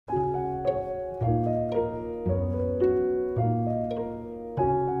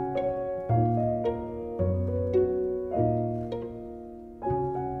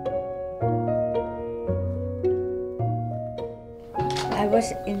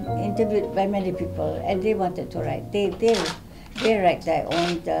was interviewed by many people, and they wanted to write. They write their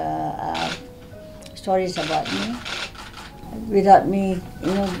own stories about me, without me,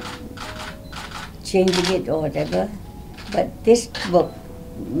 changing it or whatever. But this book,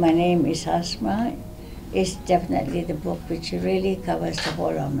 My Name Is Hasmah, is definitely the book which really covers the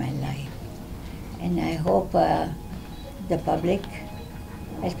whole of my life. And I hope the public,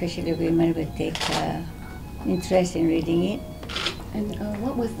 especially women, will take interest in reading it. And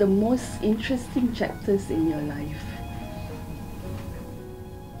what was the most interesting chapters in your life?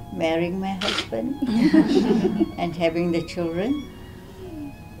 Marrying my husband and having the children.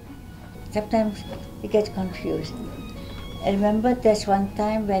 Sometimes he gets confused. I remember there's one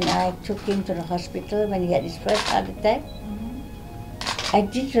time when I took him to the hospital when he had his first heart attack. I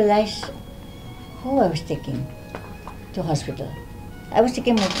didn't realize who I was taking to hospital. I was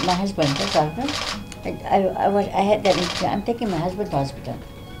taking my husband, that's all. I had that impression, I'm taking my husband to hospital.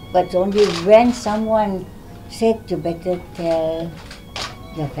 But only when someone said you better tell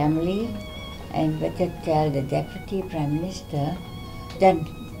the family and better tell the Deputy Prime Minister, then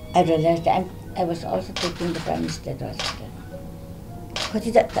I realized that I was also taking the Prime Minister to hospital. Because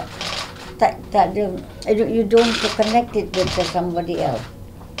you don't connect it with somebody else.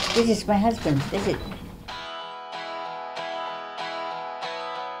 This is my husband, that's it.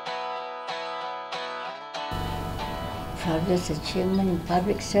 Proudest achievement in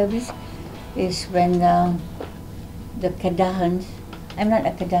public service is when the Kedahans, I'm not a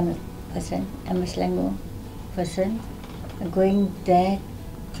academic person, I'm a Selangor person, going there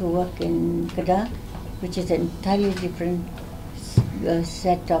to work in Kedah, which is an entirely different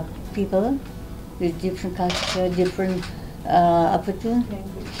set of people with different culture, different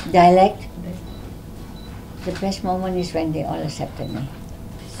dialect. The best moment is when they all accepted me.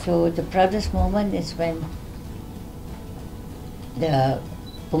 So the proudest moment is when the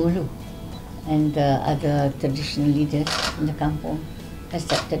Pengulu and the other traditional leaders in the kampung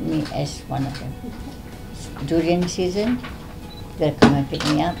accepted me as one of them. Durian season, they'll come and pick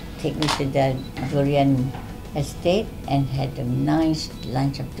me up, take me to the durian estate and had a nice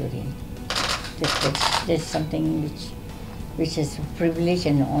lunch of durian. That's something which is a privilege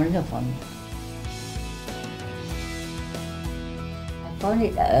and an honor for me. I found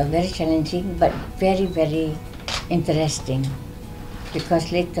it very challenging but very, very interesting,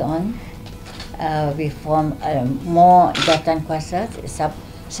 because later on we formed more Jawatan Kuasa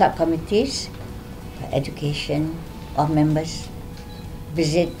subcommittees, education of members,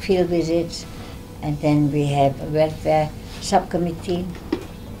 field visits, and then we have a welfare subcommittee.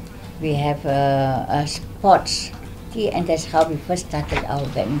 We have a sports team, and that's how we first started our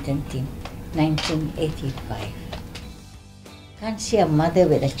badminton team, 1985. Can't see a mother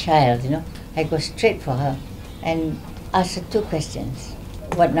with a child, I go straight for her and ask her two questions.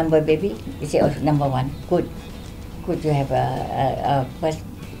 What number baby? You say, oh, number 1. Good. Good, you have a first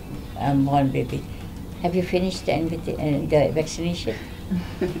born baby. Have you finished the vaccination?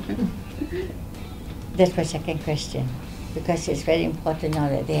 That's my second question, because it's very important now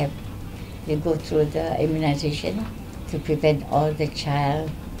that they go through the immunization to prevent all the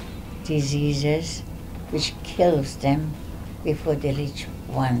child diseases which kills them before they reach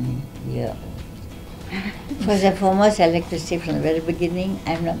 1 year. First and foremost, I like to say from the very beginning,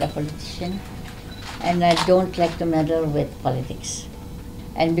 I'm not a politician and I don't like to meddle with politics.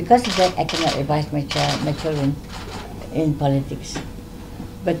 And because of that, I cannot advise my children in politics.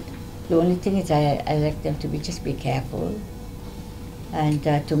 But the only thing is I like them to just be careful and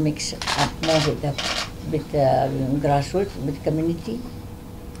to mix up more with the grassroots, with the community,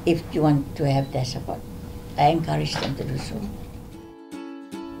 if you want to have their support. I encourage them to do so.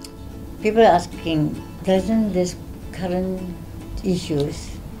 People are asking, doesn't this current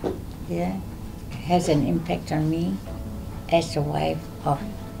issues has an impact on me as a wife of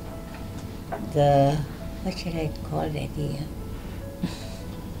the, what should I call that here?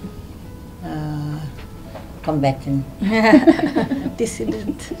 Combatant.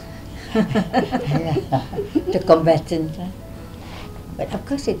 Dissident. The combatant. But of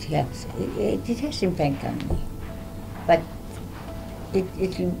course it has. It has impact on me. But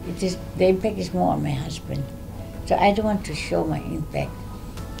the impact is more on my husband. So I don't want to show my impact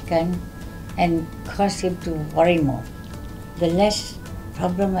and cause him to worry more. The less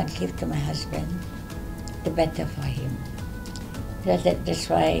problem I give to my husband, the better for him. That's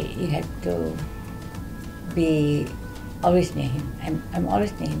why you have to be always near him. I'm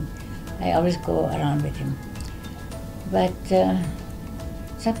always near him. I always go around with him. But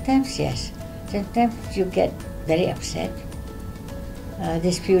sometimes, yes. Sometimes you get very upset.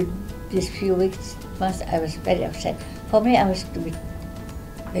 These few weeks, months, I was very upset. For me, I was to be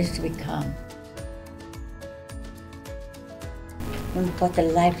is to be calm. One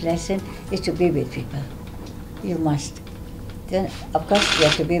important life lesson is to be with people. You must. Then, of course, you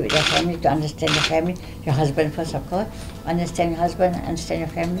have to be with your family to understand the family. Your husband first, of course. Understand your husband, understand your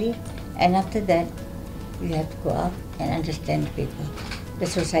family. And after that, you have to go out and understand people, the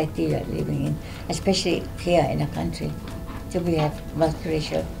society you are living in, especially here in our country. So we have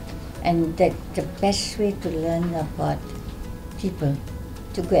multiracial. And that the best way to learn about people,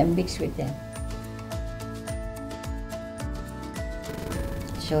 to go and mix with them.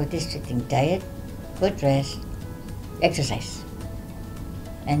 So restricting diet, good rest, exercise,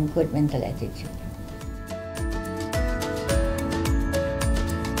 and good mental attitude.